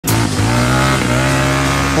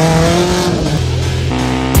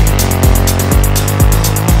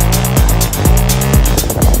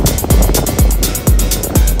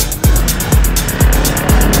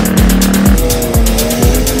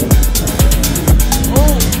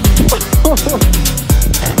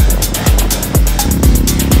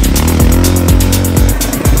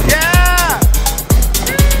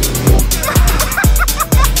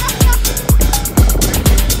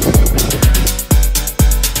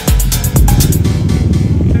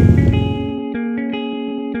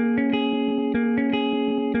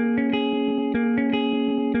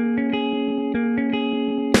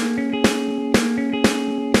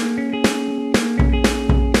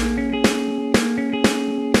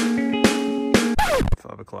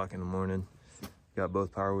In the morning. Got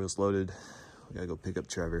both Powerwheels loaded. We gotta go pick up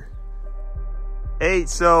Trevor. Hey,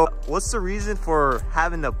 so what's the reason for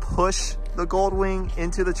having to push the Goldwing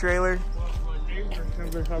into the trailer? Well, my neighbor has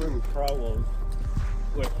been having problems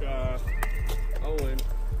with Owen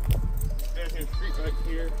and his street right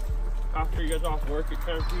here after he gets off work at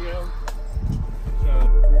 10 p.m.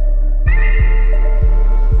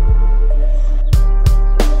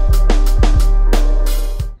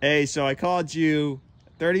 Hey, so I called you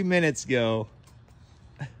 30 minutes ago.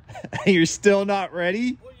 You're still not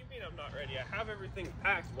ready? What do you mean I'm not ready? I have everything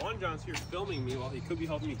packed. Juan John's here filming me while he could be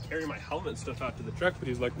helping me carry my helmet stuff out to the truck, but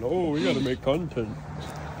he's like, no, we gotta make content.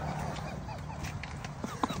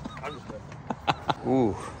 I'm just ready.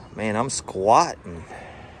 Ooh, man, I'm squatting.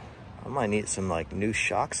 I might need some like new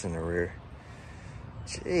shocks in the rear.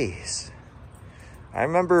 Jeez. I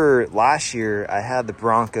remember last year I had the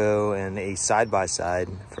Bronco and a side-by-side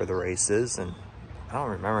for the races, and I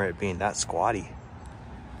don't remember it being that squatty.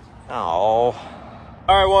 Oh.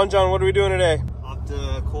 All right, Juan John, what are we doing today? Off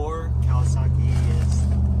the core, Kawasaki is...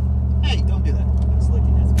 Hey, don't do that. It's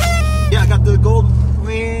licking his... Yeah, I got the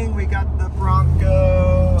Goldwing, we got the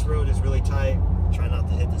Bronco. This road is really tight. Try not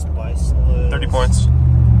to hit this bicycle. 30 points.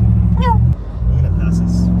 I'm gonna pass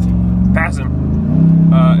this. Pass him.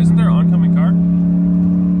 Isn't there an oncoming car?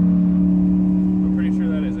 I'm pretty sure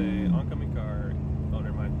that is a oncoming car. Oh,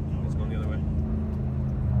 never mind. It's going the other way.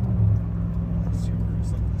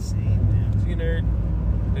 Subaru's look the same, man. Is he a nerd?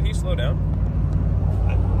 Did he slow down?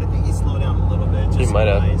 I think he slowed down a little bit. Just He might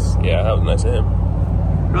have. nice. Yeah, that was nice of him.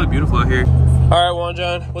 Really beautiful out here. All right, Juan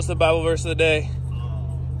John, what's the Bible verse of the day?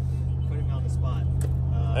 Putting me on the spot.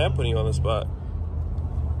 I am putting you on the spot.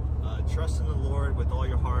 Trust in the Lord with all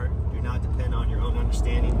your heart. Do not depend on your own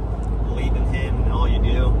understanding. Believe in Him in all you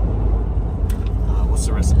do. What's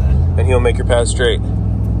the rest of that? And He'll make your path straight.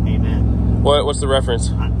 Amen. What's the reference?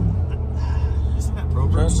 Isn't that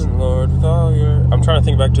Proverbs? Trust in the Lord with all your... I'm trying to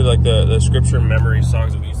think back to like the scripture memory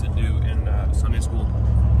songs that we used to do in Sunday school.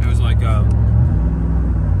 It was like, lean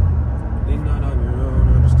not on your own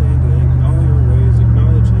understanding. In all your ways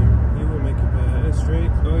acknowledge Him. He will make your path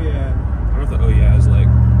straight. Oh yeah. I don't know if the oh yeah is like...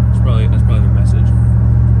 That's probably the message. I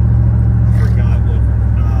forgot what.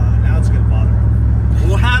 Now it's gonna bother me.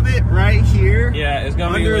 We'll have it right here. Yeah, it's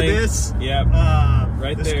gonna under be linked. this. Yep.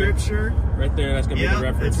 Right the there. Scripture. Right there. That's gonna be the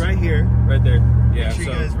reference. It's right here. Right there. Yeah. Make sure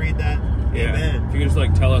you guys read that. Yeah. Amen. If you could just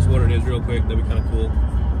like tell us what it is real quick, that'd be kind of cool.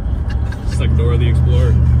 It's like Dora the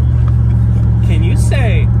Explorer. Can you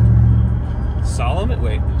say Solomon?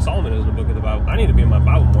 Wait, Solomon is in the book of the Bible. I need to be in my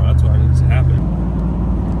Bible more. That's what needs to happen.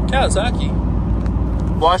 Kawasaki.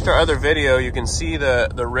 Watched our other video, you can see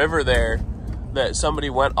the river there that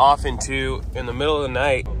somebody went off into in the middle of the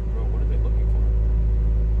night. Bro, what are they looking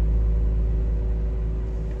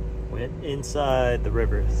for? Went inside the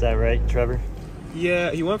river. Is that right, Trevor?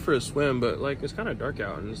 Yeah, he went for a swim, but like it's kind of dark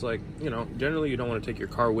out, and it's like, you know, generally you don't want to take your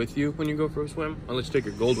car with you when you go for a swim, unless you take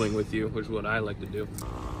your Goldwing with you, which is what I like to do.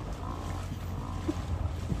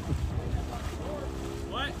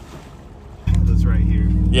 What? That's right here.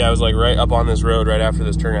 Yeah, I was like right up on this road right after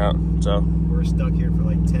this turnout, so. We're stuck here for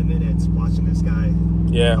like 10 minutes watching this guy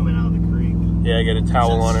coming out of the creek. Yeah, I get a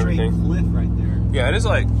towel on everything. Cliff right there. Yeah, it is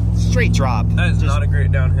like straight drop. That is not a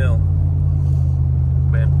great downhill.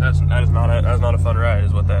 Man, that is not a fun ride,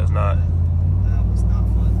 is what that is not. That was not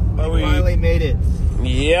fun. But we finally made it.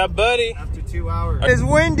 Yeah, buddy. After 2 hours. It's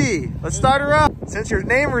windy. Let's start her up. Since your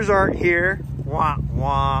neighbors aren't here. Wah,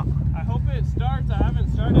 wah. I hope it starts. I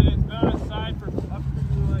haven't started it. It's been on its side for up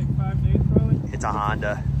to like 5 days probably. It's a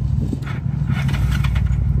Honda.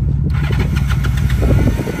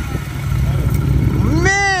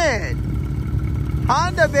 Man!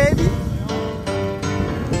 Honda, baby!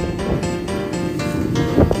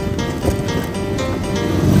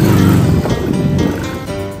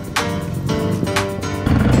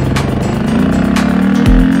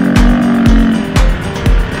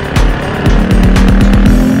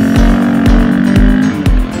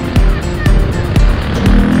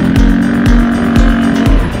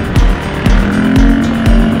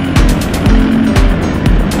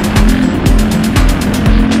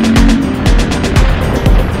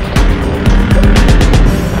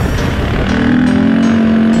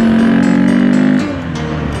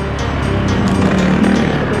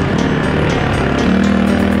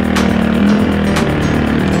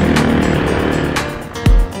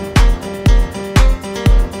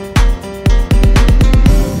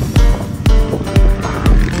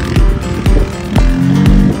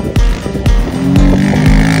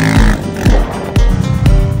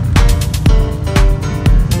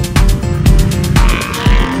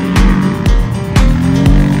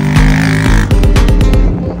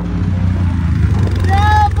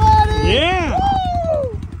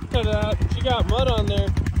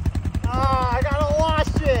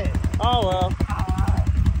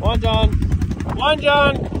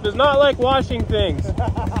 John does not like washing things. So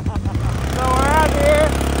we're out here.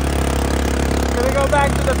 Gonna go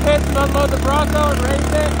back to the pits and unload the Bronco and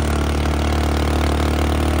race it.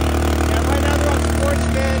 Yeah, right now they're on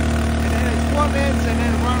Sportsman, and then it's Women's, and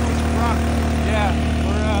then Ronald's Bronco. Yeah,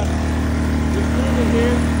 we're just cruising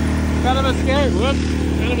here. Kind of a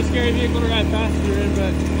scary vehicle to ride passenger in,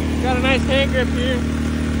 but got a nice hand grip here.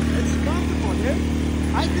 It's comfortable, dude.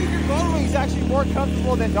 I think your Goldwing is actually more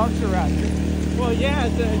comfortable than dumpster ride. Well, yeah,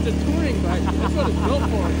 it's a touring bike. That's what it's built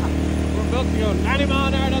for. We're built to go 90 mile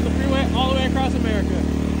an hour down the freeway all the way across America.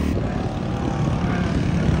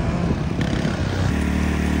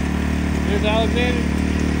 Here's Alexander.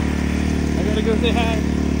 I gotta go say hi.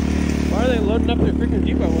 Why are they loading up their freaking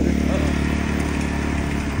Jeep, I wonder? Uh-oh.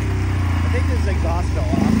 I think this exhaust fell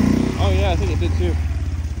off. Oh yeah, I think it did too.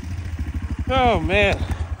 Oh man,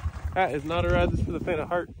 that is not a ride that's for the faint of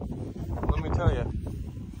heart. Let me tell you.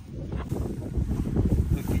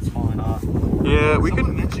 It keeps falling off. Yeah, we could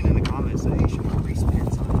mention in the comments that you should put grease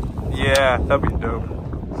pants on. Yeah, that'd be dope.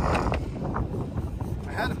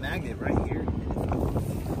 I had a magnet right here.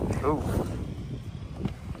 Oh.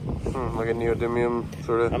 Like a neodymium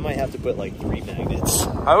sort of. I might have to put like 3 magnets.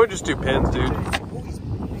 I would just do pins, dude.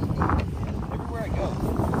 Everywhere I go,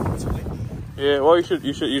 it's windy. Yeah, well you should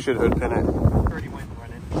hood pin it. Already went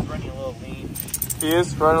running. He's running a little lean. He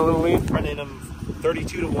is running a little lean. Running him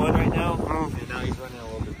 32 to 1 right now, and now he's running a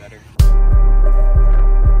little bit better.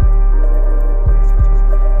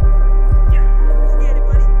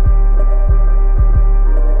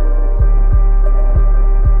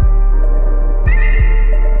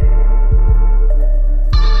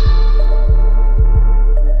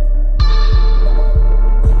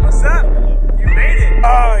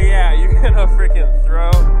 Oh yeah, you're gonna freaking throw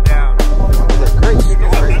down. That's a great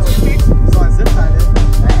story. So I zip tied it.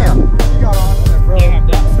 Damn. You got on and then broke. Yeah,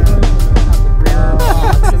 that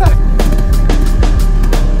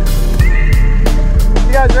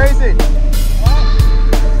You guys racing?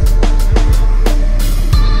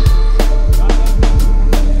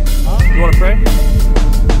 You wanna pray?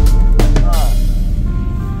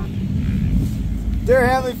 Dear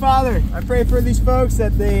Heavenly Father, I pray for these folks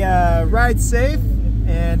that they ride safe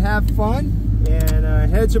and have fun and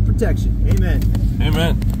heads of protection. Amen.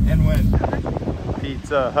 Amen. And win.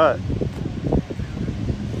 PizzaHut.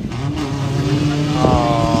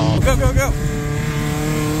 Oh. Go, go, go.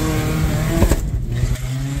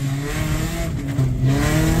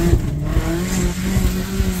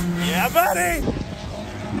 Yeah, buddy.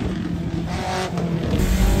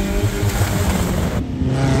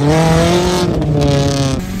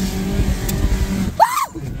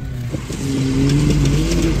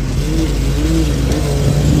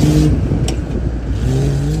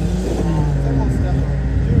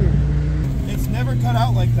 It's never cut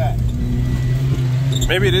out like that.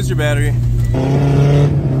 Maybe it is your battery.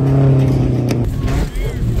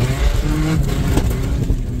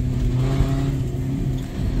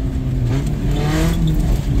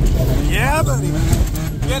 Yeah, buddy.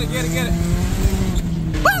 Get it, get it, get it.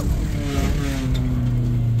 Woo!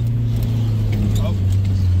 Oh,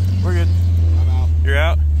 we're good. I'm out. You're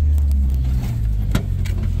out?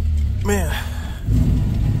 Man.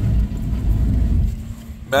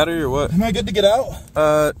 Battery or what? Am I good to get out?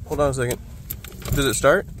 Hold on a second. Does it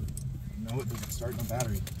start? No, it doesn't start. No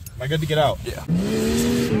battery. Am I good to get out? Yeah.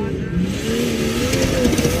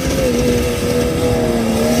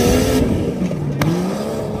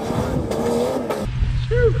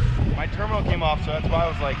 My terminal came off, so that's why I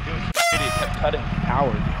was like, dude, it kept cutting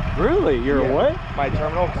power. Really? You're what? My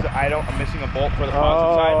terminal, because I'm missing a bolt for the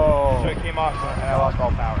positive side, so it came off, and I lost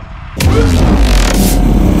all power.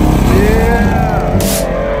 Yeah.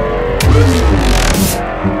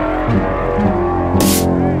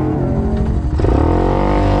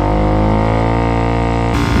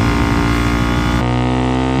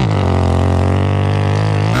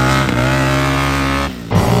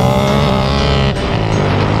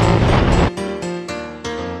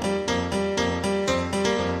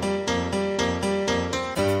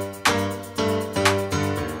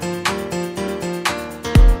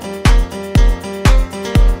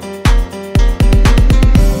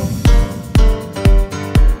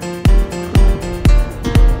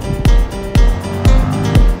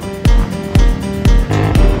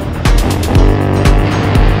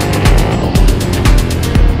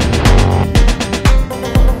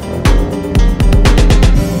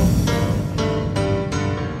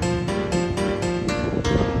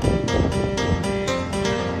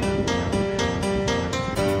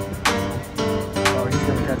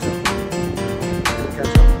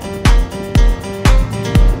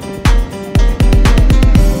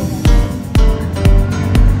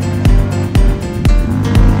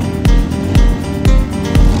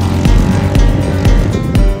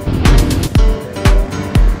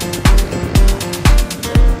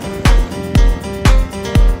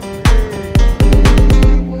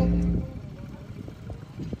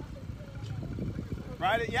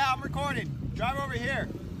 Try to, yeah, I'm recording. Drive over here.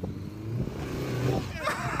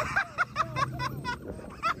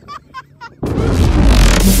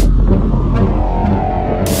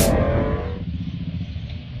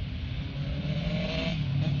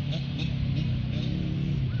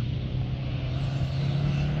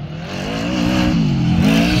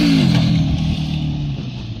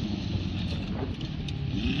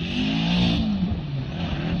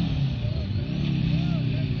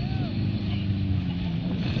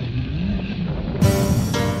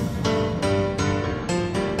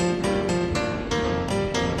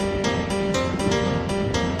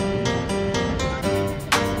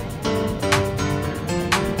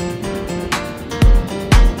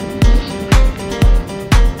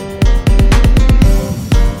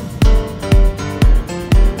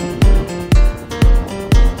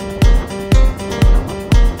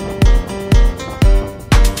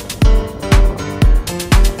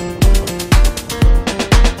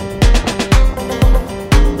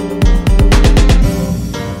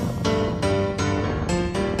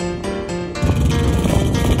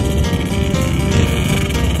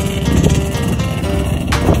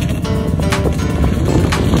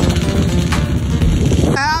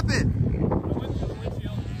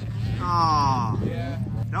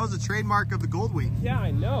 Trademark of the Goldwing. Yeah,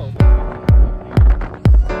 I know.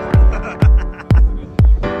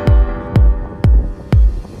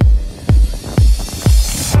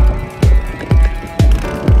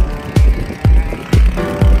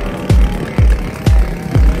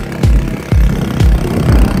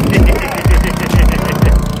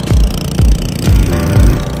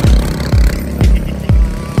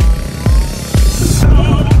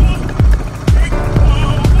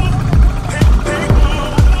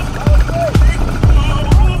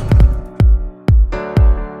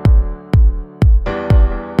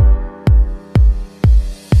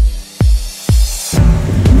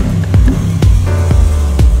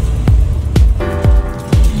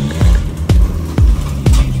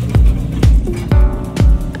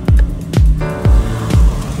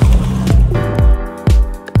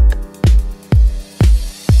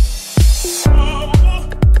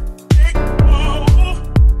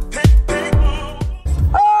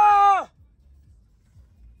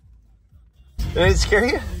 Did it scare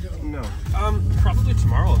you? No. Probably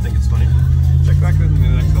tomorrow. I think it's funny. Check back in the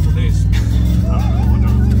next couple days.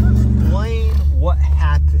 Explain what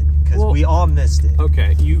happened, because we all missed it.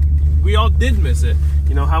 Okay, we all did miss it.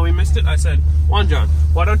 You know how we missed it? I said, Juan John,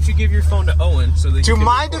 why don't you give your phone to Owen so that to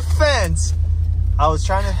my defense, I was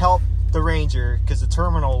trying to help the Ranger because the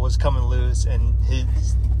terminal was coming loose and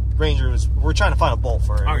his Ranger was. We're trying to find a bolt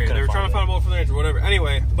for it. Okay, they were trying to find a bolt for the Ranger, whatever.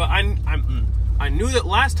 Anyway, but I knew that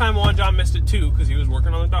last time Juan John missed it too because he was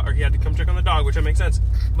working on the dog, or he had to come check on the dog, which makes sense.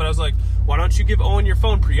 But I was like, why don't you give Owen your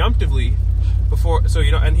phone preemptively before, so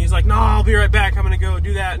you know? And he's like, no, I'll be right back. I'm gonna go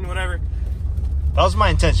do that and whatever. That was my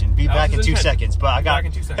intention. Be back in 2 seconds, but I got. Back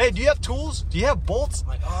in 2 seconds. Hey, do you have tools? Do you have bolts? I'm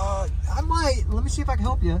like, I might. Let me see if I can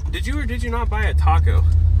help you. Did you or did you not buy a taco?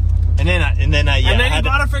 And then I you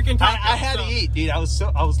bought a freaking taco. I had to eat, dude. I was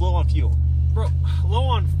low on fuel. Bro, low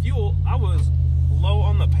on fuel. I was low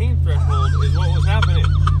on the pain threshold is what was happening.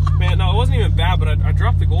 Man, no, it wasn't even bad, but I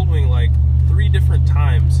dropped the Goldwing like 3 different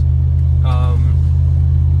times.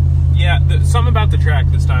 Yeah, something about the track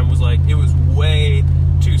this time was like, it was way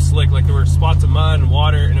too slick. Like there were spots of mud and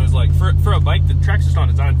water, and it was like, for a bike, the track's just not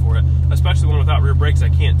designed for it. Especially one without rear brakes. I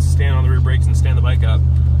can't stand on the rear brakes and stand the bike up.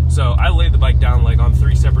 So I laid the bike down like on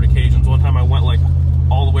 3 separate occasions. One time I went like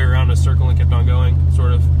all the way around a circle and kept on going,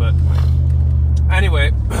 sort of, but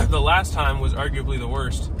anyway, the last time was arguably the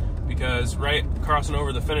worst because right crossing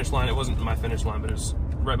over the finish line, it wasn't my finish line, but it was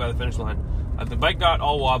right by the finish line. The bike got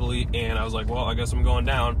all wobbly, and I was like, well, I guess I'm going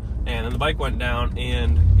down. And then the bike went down,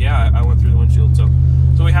 and yeah, I went through the windshield. So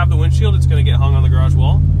we have the windshield. It's going to get hung on the garage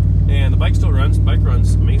wall, and the bike still runs. The bike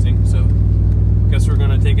runs amazing. So guess we're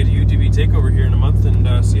going to take it to UTV takeover here in a month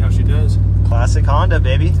and see how she does. Classic Honda,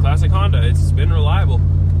 baby. It's classic Honda. It's been reliable.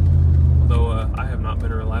 Although I have not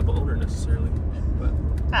been a reliable owner necessarily. But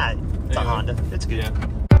it's a Honda. It's good.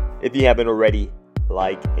 Yeah. If you haven't already,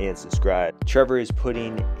 like and subscribe. Trevor is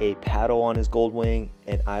putting a paddle on his Goldwing,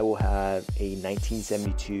 and I will have a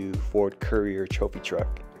 1972 Ford Courier trophy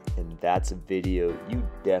truck. And that's a video you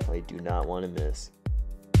definitely do not want to miss.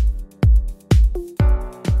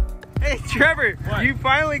 Hey Trevor, what? You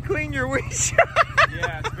finally cleaned your windshield.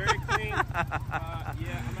 Yeah, it's very clean. Yeah,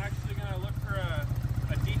 I'm actually going to look for a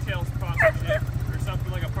detail sponsorship or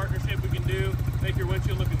something like a partnership we can do. Make your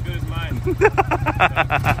windshield look as good as mine. So,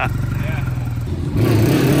 yeah.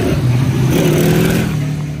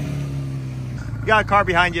 You got a car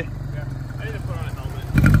behind you. Yeah, I need to put on a helmet.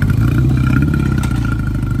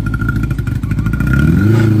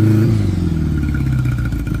 Maybe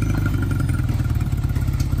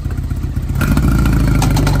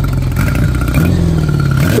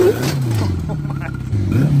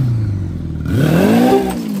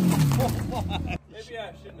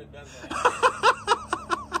I shouldn't have done that.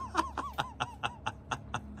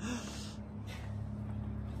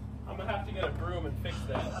 I'm gonna have to get a broom and fix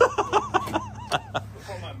that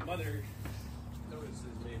before my mother notices,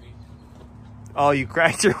 maybe. Oh, you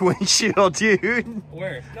cracked your windshield, dude.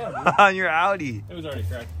 Where? No, dude. On your Audi. It was already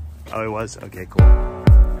cracked. Oh, it was? Okay, cool.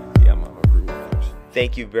 Yeah, I'm a broom fix.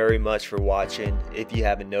 Thank you very much for watching. If you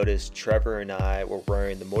haven't noticed, Trevor and I were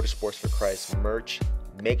wearing the Motorsports for Christ merch.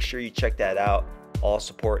 Make sure you check that out. All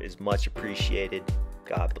support is much appreciated.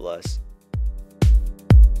 God bless.